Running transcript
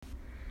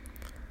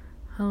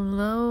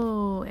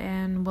Hello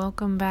and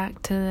welcome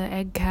back to the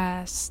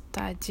Eggcast.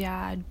 大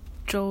家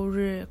周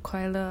日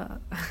快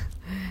乐。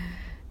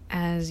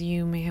As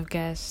you may have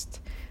guessed,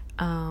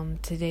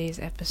 today's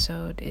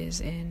episode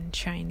is in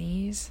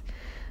Chinese.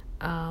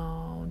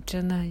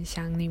 真的很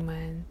想你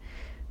们，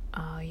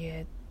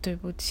也对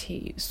不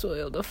起所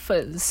有的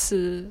粉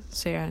丝，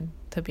虽然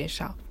特别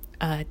少，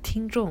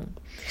听众，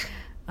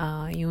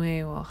因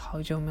为我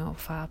好久没有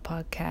发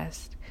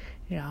podcast，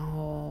 然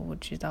后我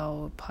知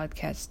道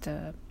podcast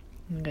的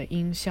那个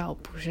音效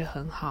不是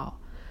很好，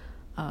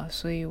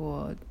所以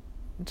我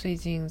最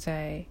近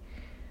在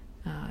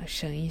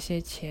省一些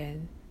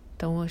钱，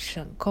等我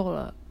省够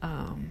了，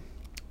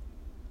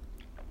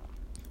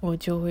我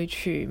就会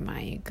去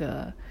买一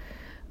个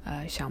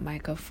小麦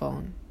克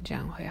风，这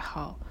样会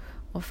好。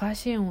我发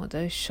现我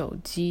的手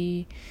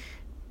机，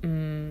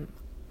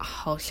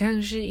好像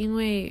是因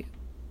为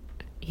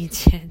以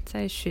前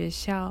在学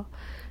校，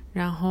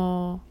然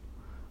后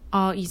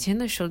以前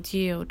的手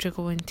机也有这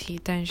个问题，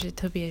但是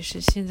特别是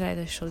现在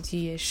的手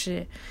机也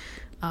是，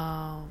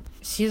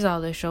洗澡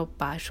的时候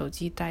把手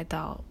机带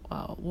到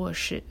卧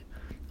室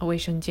卫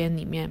生间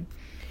里面，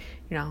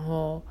然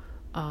后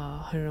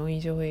很容易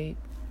就会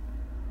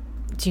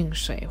进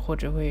水，或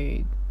者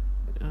会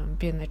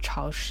变得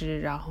潮湿，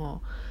然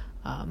后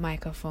麦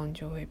克风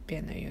就会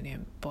变得有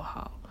点不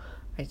好，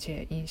而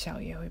且音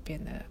效也会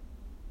变得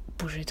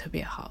不是特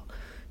别好，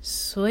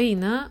所以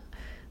呢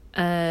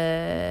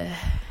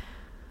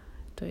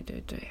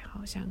对，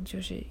好像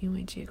就是因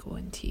为这个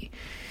问题。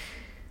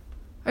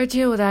而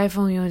且我的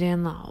iPhone 有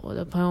点老，我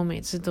的朋友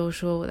每次都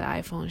说我的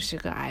iPhone 是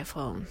个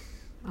iPhone，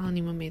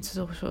 你们每次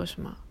都说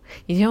什么？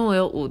以前我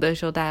有5的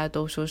时候大家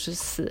都说是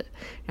4，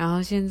然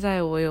后现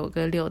在我有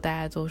个6，大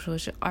家都说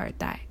是2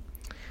代。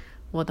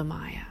我的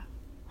妈呀，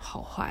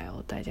好坏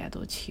哦，大家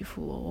都欺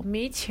负我，我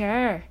没钱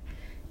儿，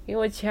给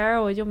我钱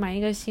儿我就买一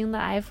个新的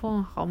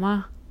iPhone 好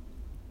吗？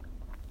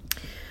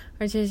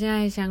而且现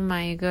在想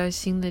买一个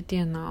新的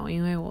电脑，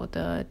因为我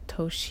的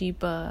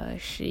Toshiba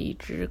是一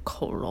只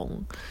恐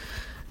龙，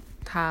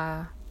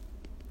它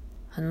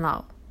很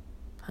老，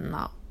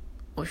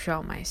我需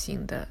要买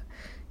新的，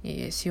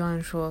也希望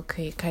说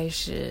可以开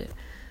始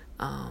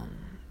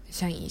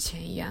像以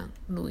前一样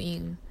录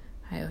音，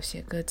还有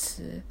写歌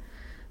词。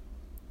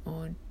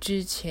我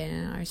之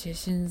前而且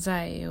现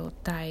在也有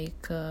带一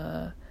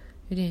个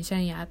有点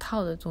像牙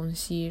套的东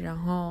西，然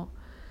后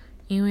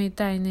因为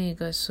带那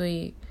个，所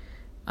以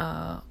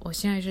我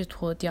现在是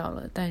脱掉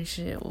了，但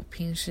是我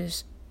平时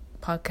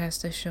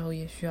podcast 的时候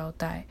也需要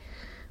戴，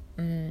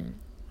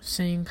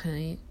声音可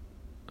能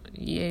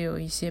也有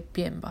一些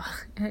变吧，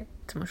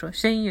怎么说，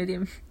声音有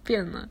点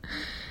变了。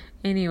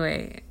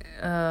Anyway，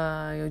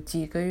 有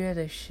几个月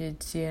的时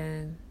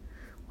间，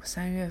我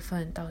3月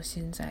份到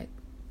现在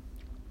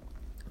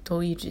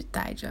都一直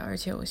戴着，而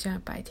且我现在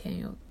白天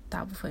有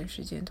大部分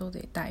时间都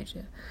得戴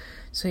着，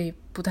所以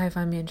不太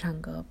方便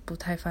唱歌，不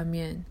太方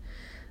便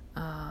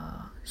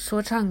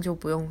说唱就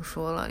不用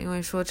说了，因为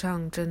说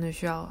唱真的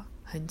需要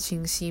很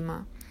清晰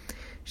嘛，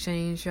声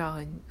音需要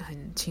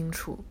很清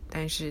楚，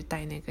但是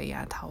戴那个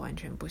牙套完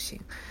全不行。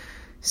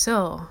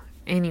So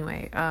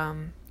anyway，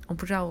 我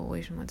不知道我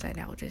为什么在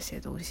聊这些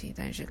东西，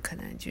但是可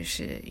能就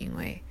是因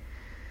为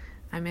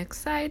I'm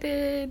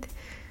excited，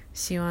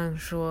 希望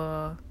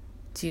说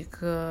几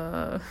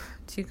个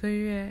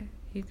月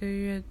，1个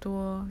月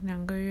多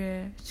2个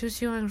月，就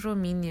希望说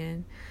明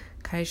年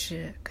开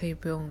始可以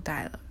不用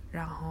戴了，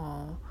然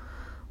后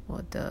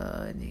我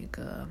的那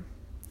个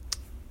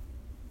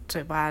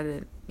嘴巴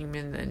的里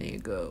面的那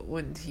个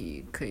问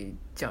题可以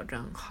矫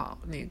正好，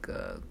那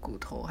个骨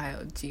头还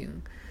有筋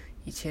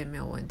以前没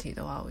有问题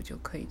的话，我就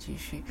可以继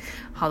续。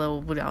好的，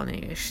我不聊那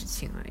个事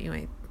情了，因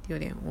为有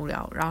点无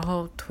聊。然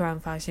后突然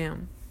发现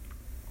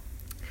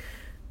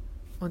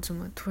我怎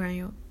么突然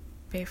有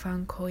北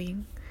方口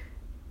音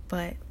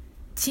But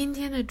今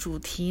天的主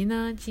题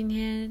呢，今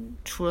天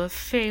除了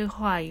废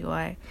话以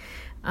外，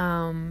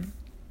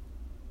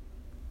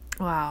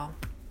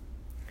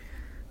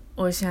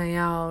我想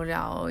要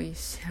聊一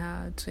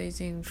下最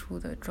近出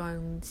的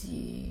专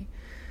辑。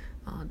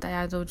大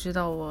家都知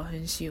道我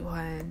很喜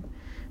欢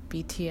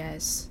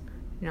BTS，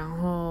 然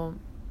后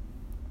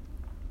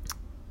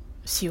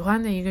喜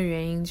欢的一个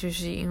原因就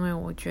是因为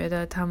我觉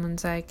得他们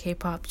在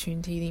K-pop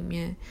群体里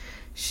面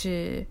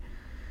是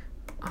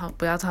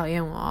不要讨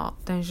厌我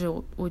但是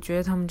我觉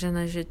得他们真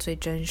的是最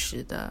真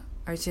实的，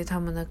而且他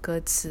们的歌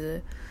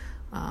词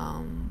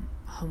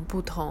很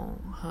不同，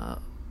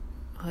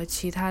和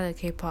其他的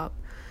K-pop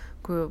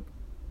group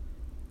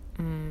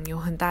有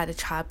很大的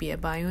差别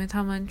吧，因为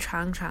他们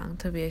常常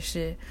特别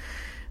是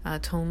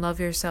从 Love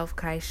Yourself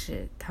开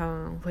始，他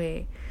们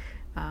会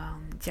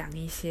讲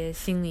一些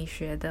心理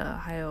学的，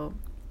还有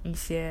一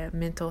些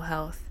mental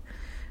health，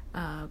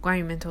 关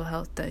于 mental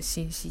health 的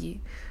信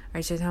息，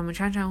而且他们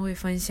常常会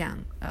分享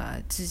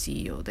自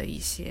己有的一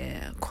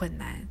些困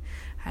难，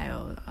还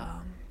有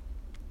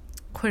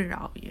困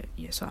扰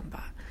也算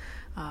吧，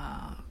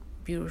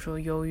比如说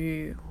忧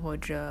郁或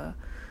者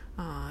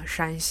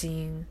伤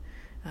心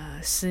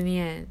思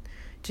念，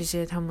这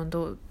些他们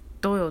都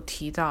都有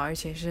提到，而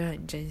且是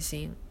很真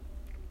心。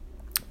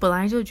本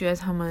来就觉得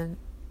他们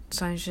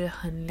算是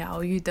很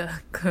疗愈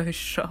的歌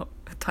手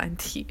团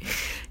体，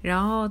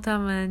然后他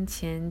们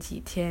前几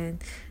天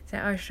在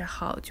20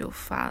号就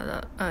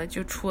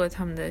就出了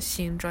他们的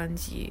新专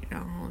辑，然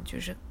后就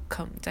是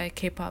在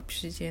K-pop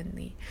世界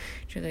里，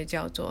这个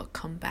叫做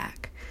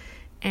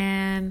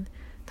Comeback，and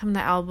他们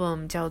的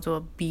album 叫做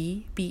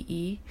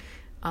B.E，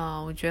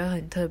我觉得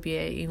很特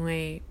别，因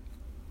为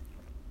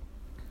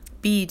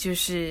B 就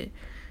是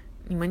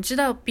你们知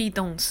道 be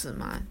动词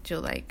吗？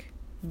就 like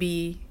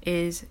be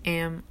is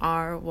am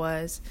are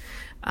was，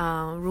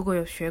如果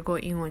有学过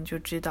英文就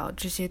知道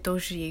这些都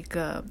是一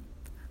个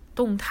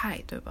动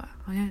态，对吧？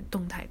好像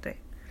动态，对，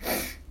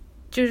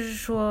就是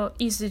说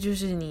意思就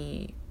是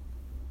你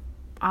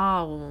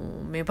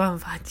我没办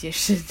法解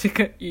释这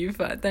个语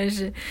法，但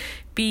是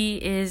be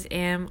is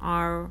am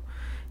are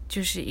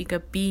就是一个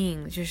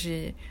being， 就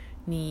是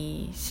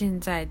你现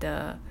在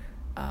的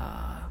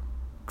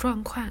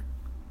状况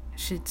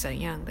是怎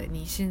样的，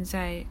你现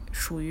在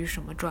属于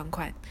什么状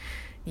况，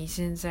你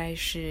现在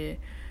是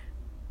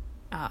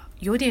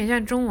有点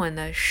像中文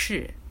的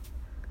是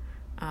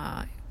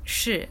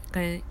是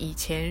跟以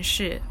前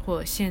是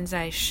或现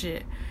在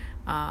是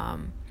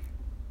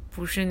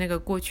不是那个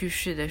过去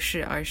式的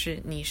是，而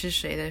是你是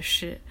谁的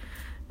是。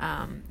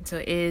So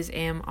is,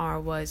 am, are,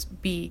 was,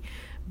 be.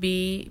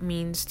 Be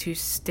means to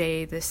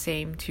stay the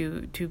same,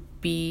 to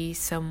be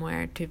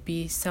somewhere, to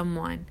be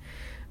someone,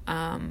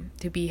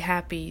 to be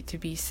happy, to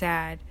be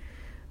sad.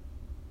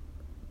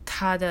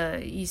 它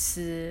的意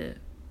思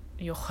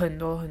有很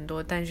多很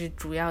多，但是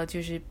主要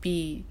就是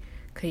be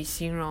可以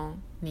形容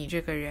你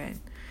这个人。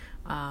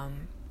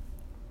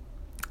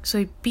所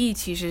以 be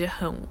其实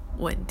很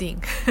稳定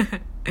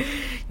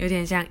有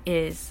点像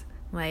is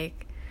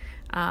like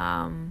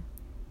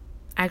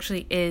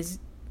actually is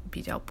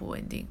比较不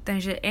稳定，但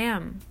是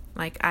am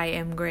like I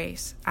am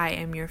Grace, I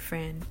am your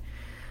friend,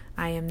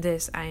 I am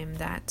this, I am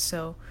that.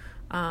 So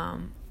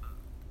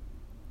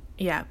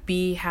yeah,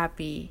 be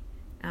happy,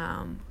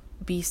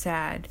 be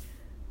sad,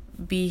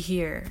 be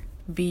here,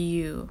 be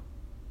you,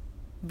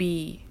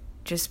 be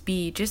just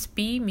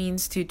be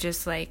means to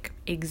just like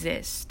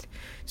exist，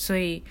 所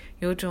以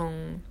有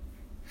种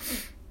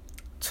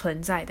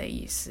存在的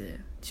意思，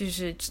就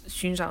是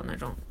寻找那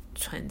种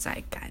存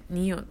在感，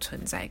你有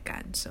存在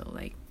感， so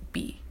like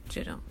be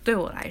这种对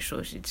我来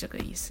说是这个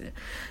意思。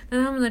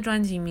那他们的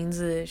专辑名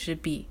字是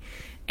be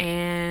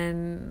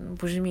and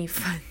不是米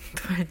粉，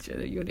突然觉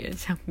得有点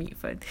像米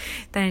粉，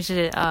但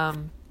是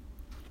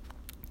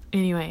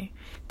anyway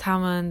他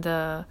们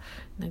的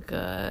那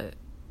个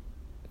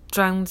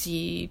专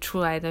辑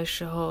出来的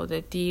时候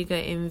的第一个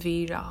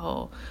MV， 然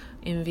后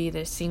MV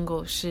的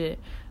single 是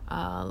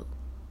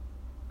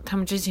他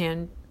们之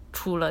前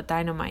出了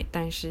Dynamite，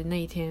 但是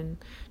那天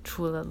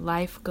出了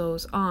Life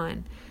Goes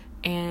On，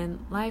 and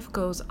Life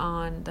Goes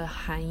On 的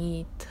含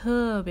义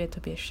特别特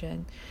别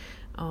深。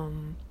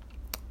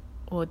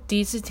我第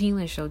一次听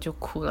的时候就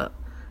哭了，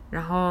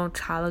然后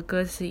查了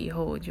歌词以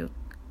后我就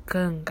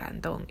更感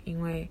动，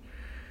因为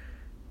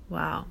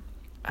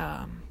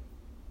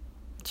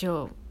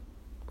就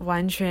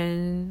完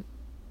全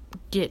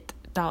get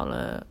到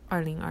了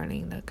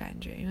2020的感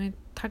觉，因为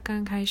他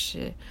刚开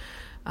始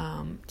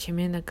前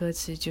面的歌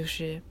词就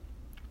是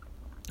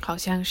好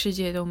像世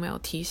界都没有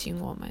提醒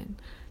我们，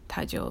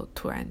他就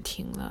突然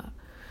停了，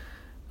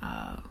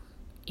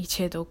一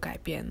切都改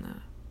变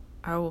了，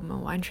而我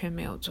们完全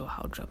没有做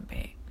好准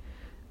备。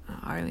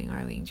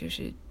2020就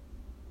是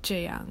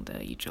这样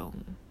的一种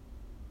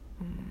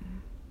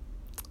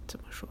怎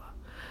么说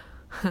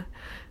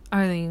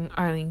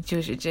2020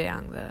就是这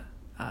样的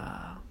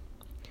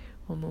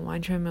我们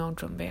完全没有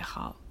准备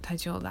好，它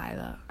就来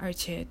了，而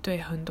且对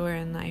很多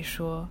人来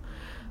说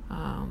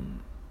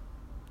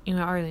因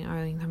为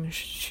2020他们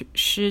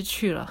失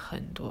去了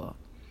很多。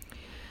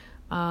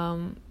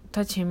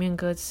他前面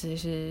歌词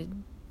是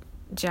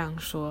这样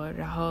说，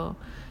然后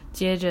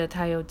接着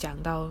他又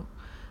讲到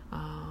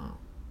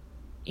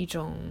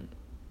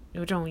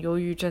有种忧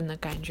郁症的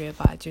感觉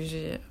吧，就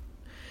是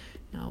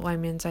外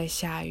面在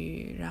下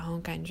雨，然后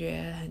感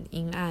觉很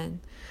阴暗，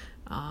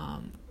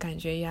感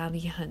觉压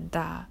力很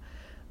大，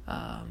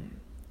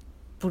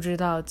不知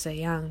道怎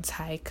样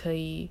才可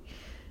以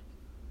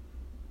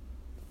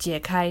解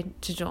开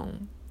这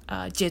种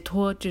解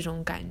脱这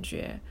种感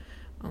觉。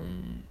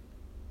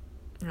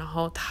然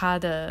后他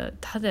的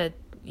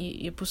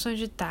也不算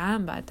是答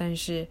案吧，但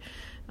是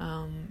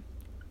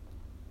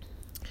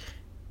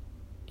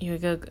有一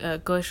个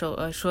歌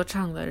手说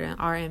唱的人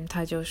RM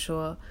他就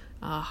说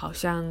好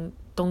像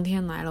冬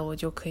天来了，我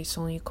就可以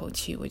松一口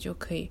气，我就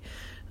可以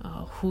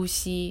呼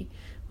吸，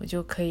我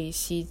就可以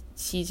吸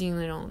进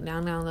那种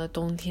凉凉的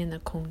冬天的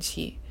空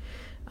气。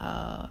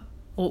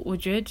我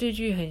觉得这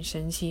句很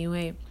神奇，因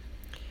为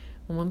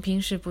我们平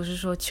时不是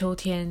说秋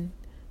天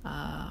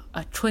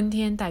春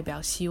天代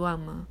表希望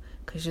吗？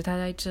可是他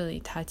在这里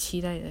他期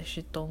待的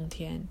是冬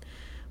天。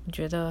我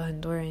觉得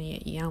很多人也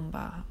一样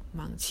吧，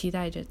蛮期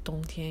待着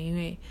冬天，因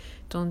为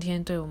冬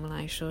天对我们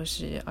来说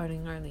是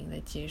2020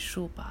的结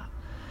束吧。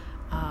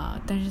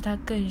但是它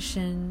更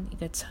深一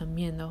个层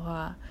面的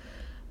话，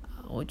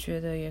我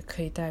觉得也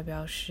可以代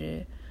表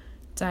是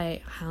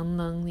在寒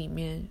冷里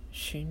面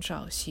寻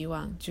找希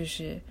望，就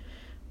是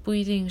不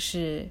一定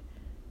是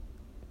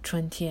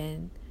春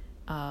天。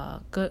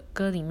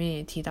歌里面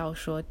也提到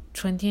说，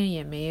春天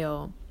也没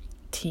有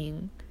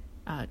停，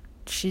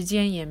时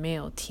间也没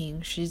有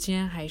停，时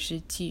间还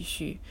是继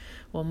续，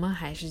我们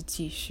还是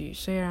继续。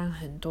虽然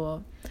很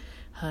多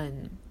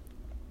很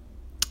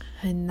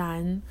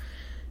难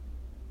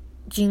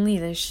经历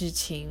的事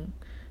情，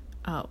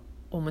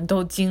我们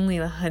都经历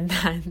了很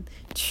难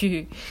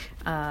去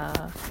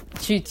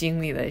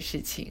经历的事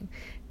情，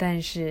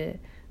但是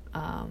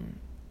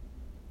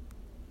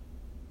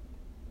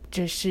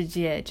这世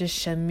界、这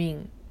生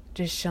命、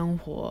这生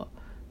活，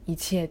一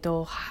切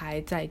都还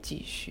在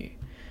继续。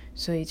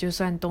所以就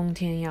算冬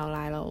天要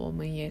来了，我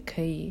们也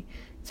可以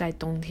在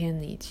冬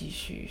天里继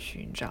续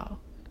寻找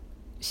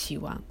希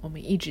望，我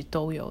们一直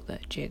都有的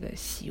这个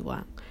希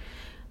望。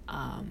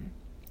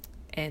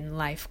And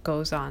life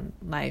goes on,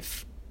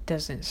 life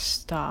doesn't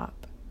stop.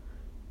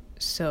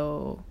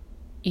 So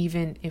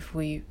even if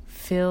we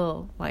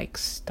feel like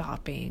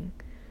stopping,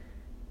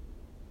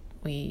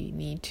 we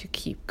need to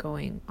keep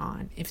going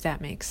on, if that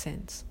makes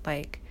sense.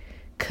 Like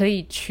可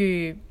以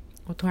去，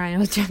我突然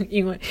要讲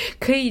英文，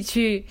可以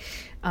去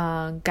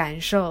感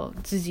受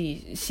自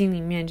己心里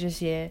面这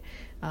些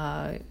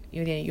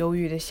有点忧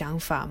郁的想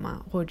法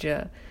嘛，或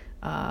者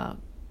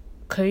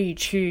可以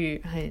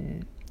去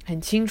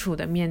很清楚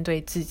的面对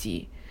自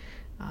己，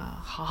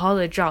好好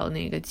的照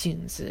那个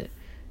镜子，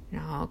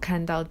然后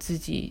看到自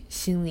己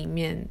心里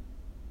面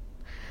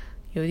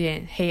有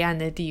点黑暗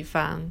的地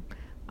方，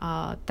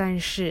但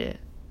是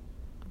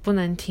不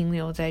能停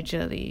留在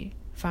这里，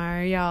反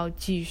而要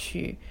继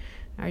续。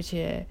而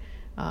且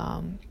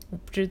我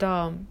不知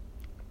道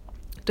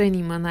对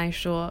你们来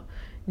说，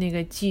那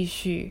个继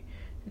续，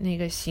那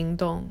个行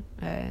动，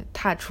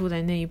踏出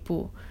的那一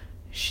步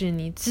是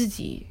你自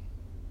己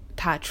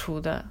踏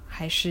出的，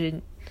还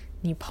是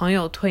你朋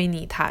友推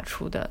你踏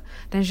出的？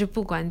但是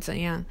不管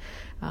怎样，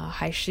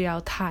还是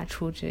要踏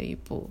出这一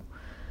步。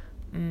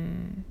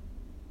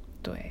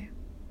对，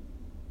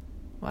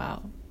哇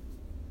哦！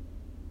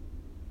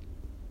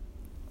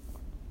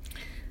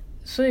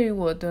所以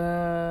我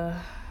的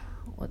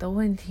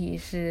问题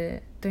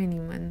是对你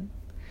们，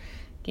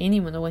给你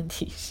们的问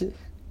题是，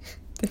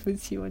对不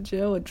起，我觉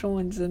得我中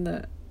文真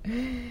的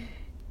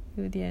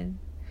有点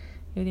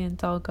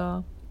糟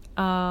糕。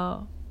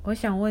我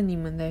想问你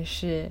们的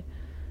是，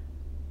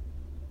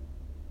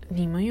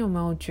你们有没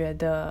有觉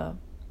得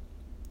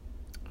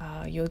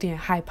有点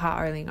害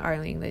怕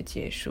2020的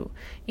结束？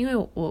因为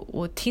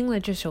我听了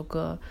这首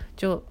歌，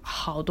就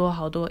好多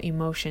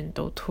emotion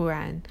都突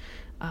然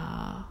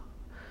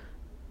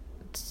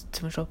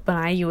怎么说？本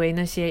来以为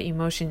那些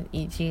emotion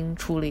已经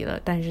处理了，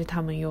但是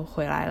他们又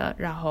回来了，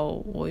然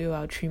后我又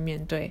要去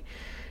面对。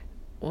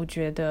我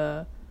觉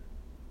得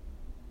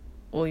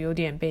我有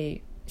点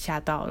被吓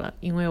到了，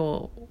因为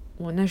我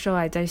那时候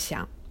还在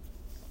想，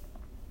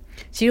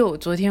其实我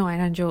昨天晚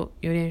上就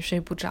有点睡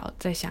不着，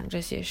在想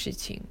这些事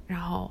情，然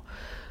后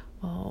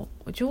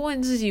我就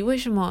问自己，为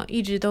什么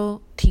一直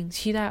都挺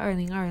期待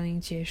2020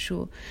结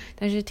束，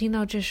但是听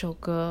到这首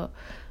歌，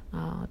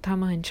他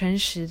们很诚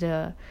实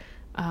的，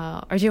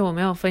而且我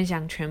没有分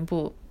享全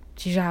部，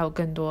其实还有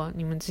更多，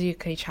你们自己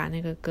可以查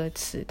那个歌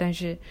词，但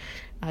是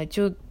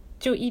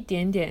就一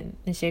点点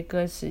那些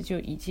歌词就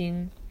已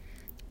经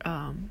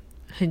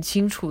很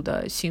清楚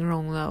的形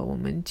容了我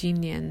们今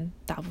年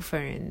大部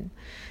分人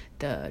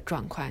的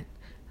状况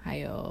还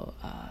有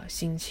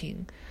心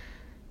情。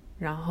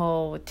然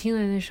后我听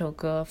了那首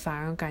歌，反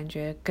而感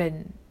觉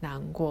更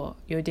难过，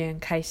有点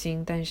开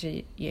心，但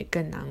是也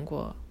更难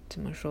过。怎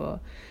么说？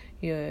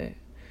也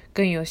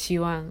更有希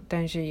望，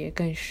但是也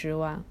更失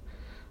望。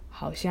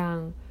好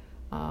像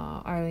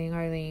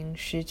2020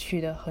失去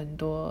了很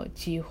多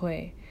机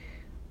会。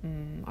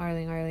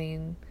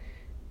2020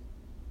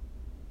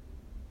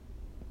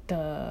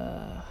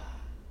的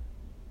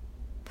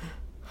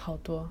好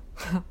多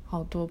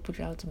不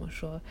知道怎么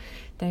说，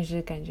但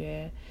是感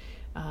觉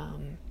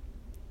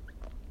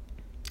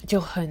就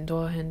很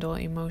多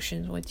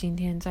emotions。 我今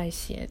天在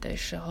写的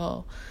时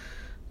候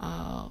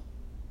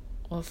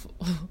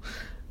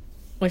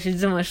我是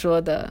这么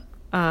说的，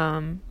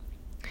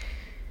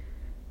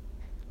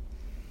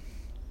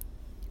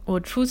我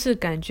初次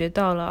感觉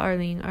到了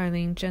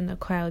2020真的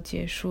快要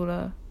结束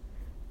了，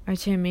而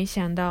且没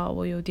想到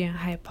我有点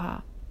害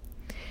怕，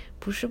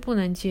不是不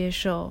能接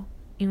受，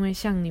因为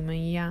像你们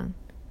一样，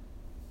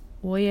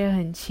我也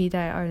很期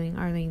待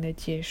2020的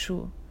结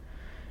束，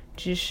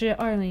只是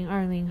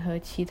2020和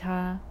其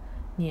他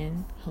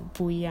年很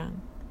不一样，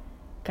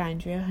感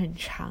觉很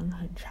长，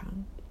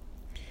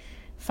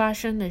发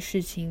生的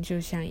事情就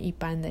像一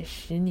般的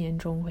10年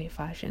中会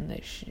发生的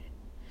事，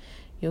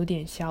有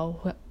点消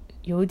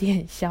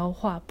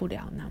化不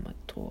了那么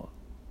多，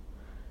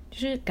就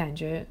是感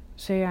觉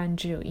虽然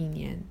只有1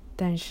年，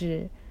但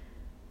是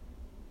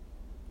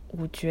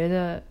我觉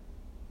得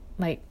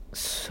like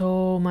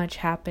so much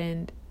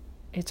happened,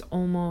 it's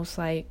almost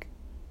like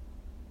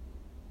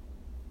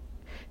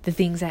the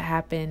things that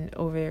happened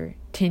over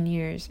 10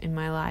 years in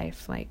my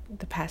life, like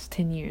the past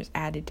 10 years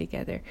added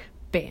together,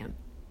 bam,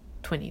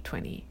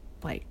 2020.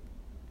 Like,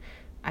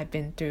 I've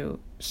been through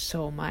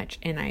so much,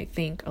 and I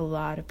think a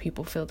lot of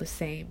people feel the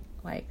same.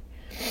 Like,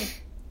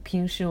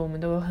 平时我们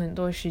都有很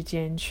多时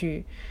间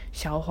去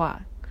消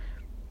化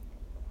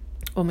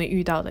我们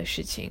遇到的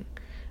事情，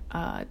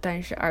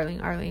但是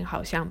2020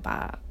好像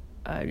把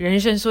人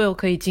生所有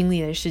可以经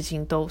历的事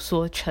情都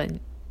缩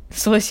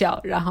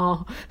小，然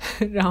后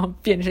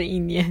变成一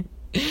年，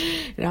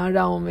然后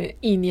让我们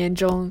一年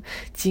中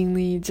经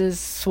历这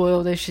所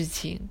有的事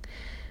情。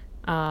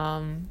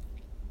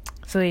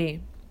所以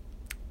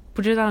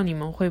不知道你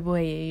们会不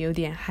会也有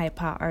点害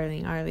怕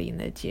2020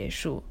的结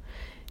束，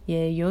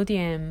也有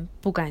点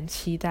不敢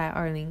期待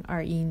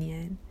2021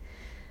年。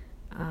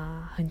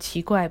很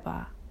奇怪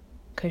吧？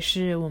可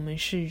是我们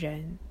是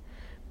人，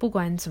不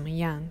管怎么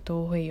样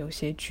都会有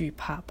些惧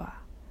怕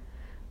吧。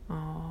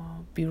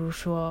比如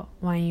说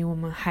万一我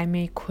们还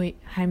没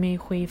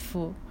恢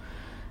复，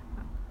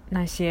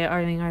那些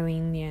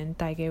2020年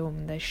带给我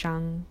们的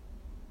伤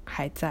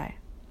还在，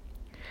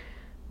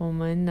我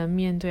们能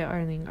面对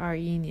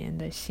2021年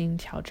的新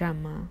挑战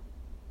吗？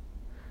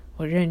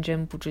我认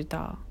真不知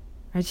道，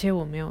而且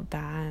我没有答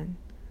案。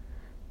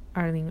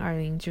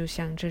2020就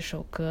像这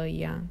首歌一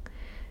样，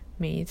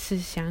每一次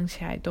想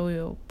起来都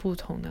有不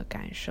同的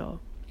感受，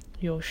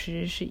有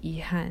时是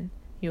遗憾，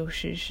有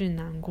时是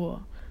难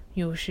过，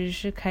有时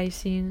是开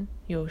心，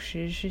有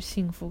时是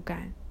幸福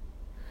感，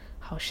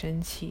好神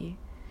奇。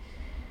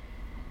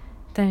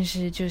但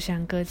是就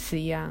像歌词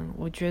一样，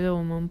我觉得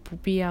我们不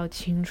必要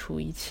清楚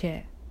一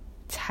切，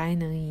才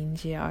能迎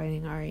接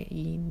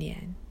2021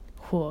年，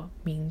或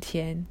明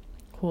天，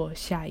或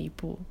下一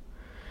步。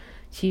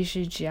其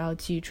实只要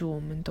记住，我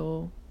们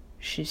都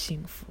是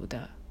幸福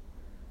的。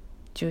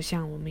就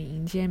像我们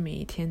迎接每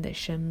一天的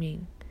生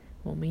命，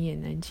我们也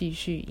能继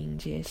续迎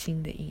接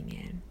新的一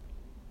年。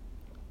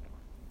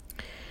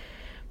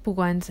不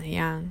管怎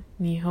样，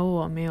你和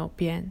我没有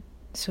变，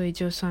所以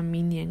就算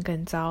明年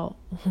更糟，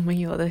我们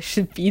有的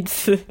是彼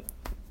此。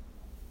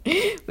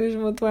为什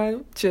么突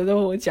然觉得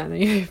我讲的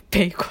有点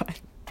悲观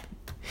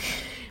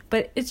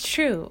？But it's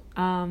true.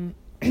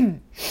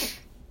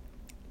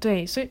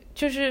 对，所以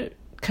就是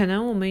可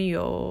能我们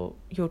有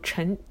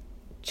成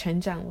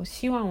长，我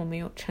希望我们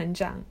有成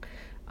长，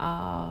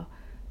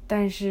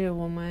但是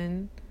我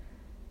们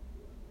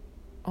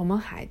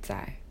还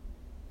在，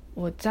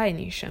我在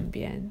你身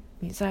边，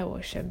你在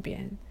我身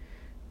边，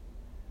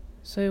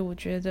所以我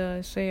觉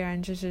得虽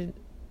然这是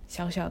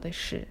小小的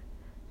事，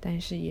但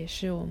是也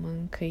是我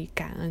们可以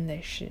感恩的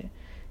事，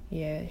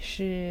也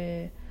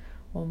是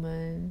我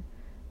们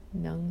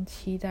能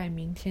期待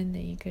明天的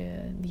一个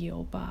理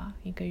由吧，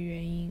一个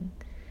原因。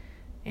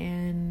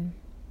And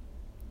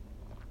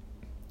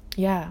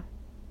yeah，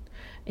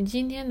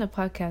 今天的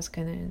podcast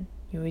可能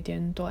有一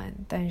点短，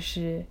但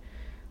是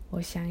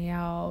我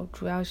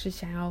主要是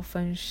想要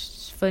分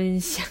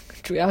享，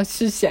主要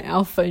是想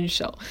要分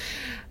手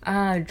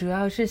主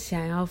要是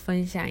想要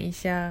分享一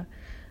下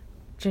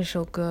这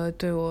首歌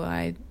对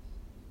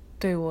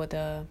我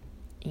的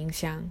影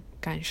响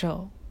感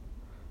受。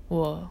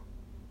我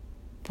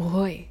不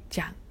会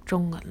讲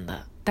中文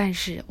了，但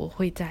是我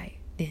会再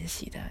练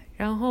习的。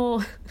然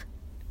后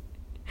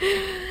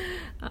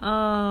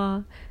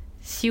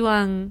希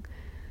望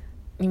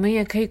你们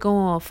也可以跟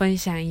我分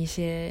享一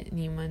些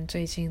你们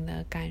最近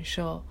的感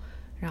受，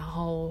然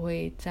后我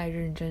会再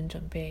认真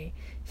准备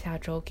下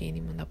周给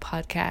你们的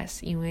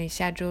podcast， 因为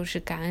下周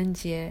是感恩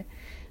节，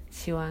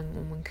希望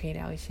我们可以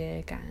聊一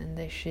些感恩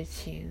的事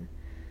情。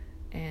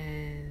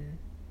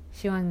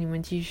希望你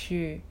们继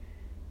续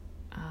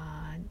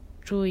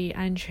注意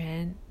安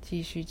全，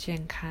继续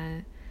健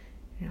康，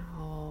然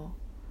后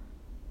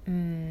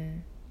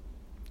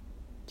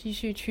继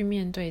续去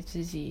面对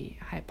自己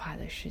害怕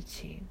的事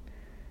情，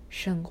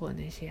胜过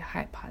那些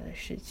害怕的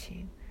事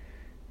情，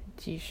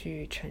继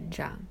续成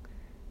长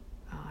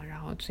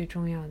然后最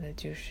重要的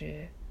就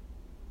是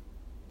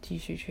继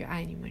续去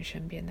爱你们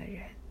身边的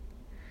人。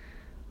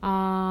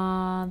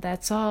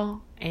That's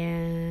all.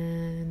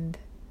 And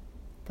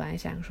本来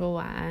想说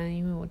晚安，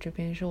因为我这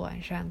边是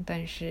晚上，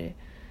但是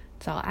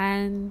早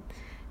安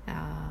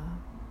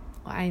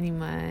我爱你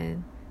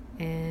们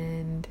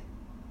and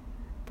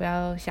不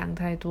要想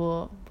太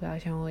多，不要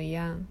像我一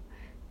样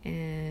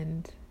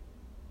and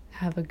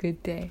have a good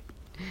day.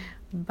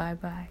 Bye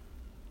bye.